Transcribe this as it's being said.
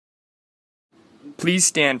Please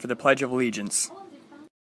stand for the Pledge of Allegiance.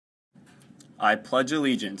 I pledge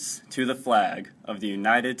allegiance to the flag of the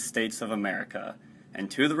United States of America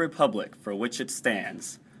and to the republic for which it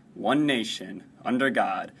stands, one nation, under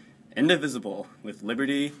God, indivisible, with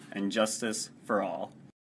liberty and justice for all.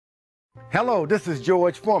 Hello, this is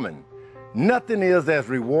George Foreman. Nothing is as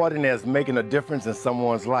rewarding as making a difference in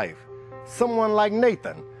someone's life. Someone like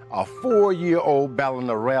Nathan, a 4-year-old battling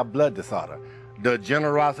a rare blood disorder. The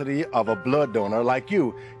generosity of a blood donor like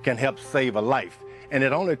you can help save a life, and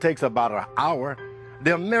it only takes about an hour.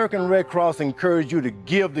 The American Red Cross encourages you to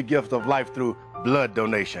give the gift of life through blood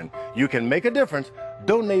donation. You can make a difference,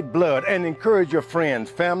 donate blood, and encourage your friends,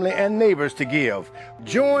 family, and neighbors to give.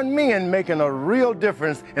 Join me in making a real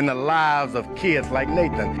difference in the lives of kids like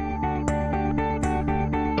Nathan.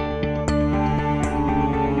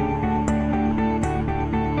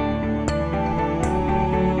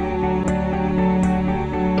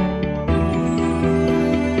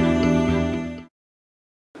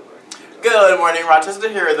 Good morning, Rochester.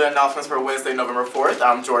 Here are the announcements for Wednesday, November 4th.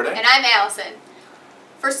 I'm Jordan. And I'm Allison.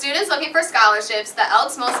 For students looking for scholarships, the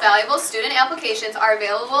ELK's Most Valuable Student Applications are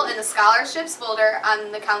available in the Scholarships folder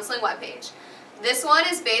on the counseling webpage. This one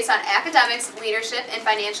is based on academics, leadership, and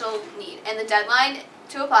financial need, and the deadline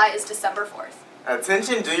to apply is December 4th.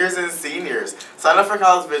 Attention juniors and seniors. Sign up for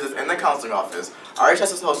college visits in the counseling office.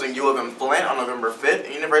 RHS is hosting U of M Flint on November 5th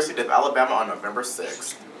and University of Alabama on November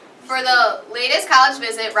 6th. For the latest college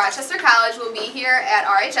visit, Rochester College will be here at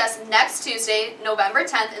RHS next Tuesday, November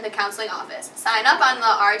 10th in the counseling office. Sign up on the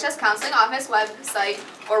RHS Counseling Office website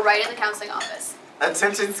or right in the counseling office.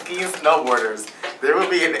 Attention ski and snowboarders. There will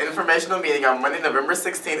be an informational meeting on Monday, November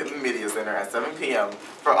 16th in the Media Center at 7 p.m.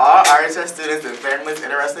 for all RHS students and families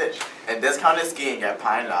interested in discounted skiing at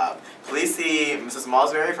Pine Knob. Please see Mrs.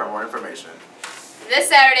 Malsbury for more information. This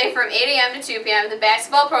Saturday from 8 a.m. to 2 p.m., the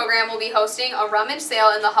basketball program will be hosting a rummage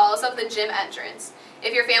sale in the halls of the gym entrance.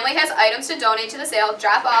 If your family has items to donate to the sale,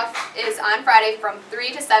 drop-off is on Friday from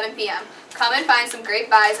 3 to 7 p.m. Come and find some great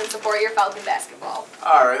buys and support your Falcon basketball.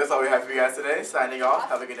 All right, that's all we have for you guys today. Signing off.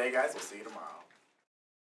 Have a good day, guys. We'll see you tomorrow.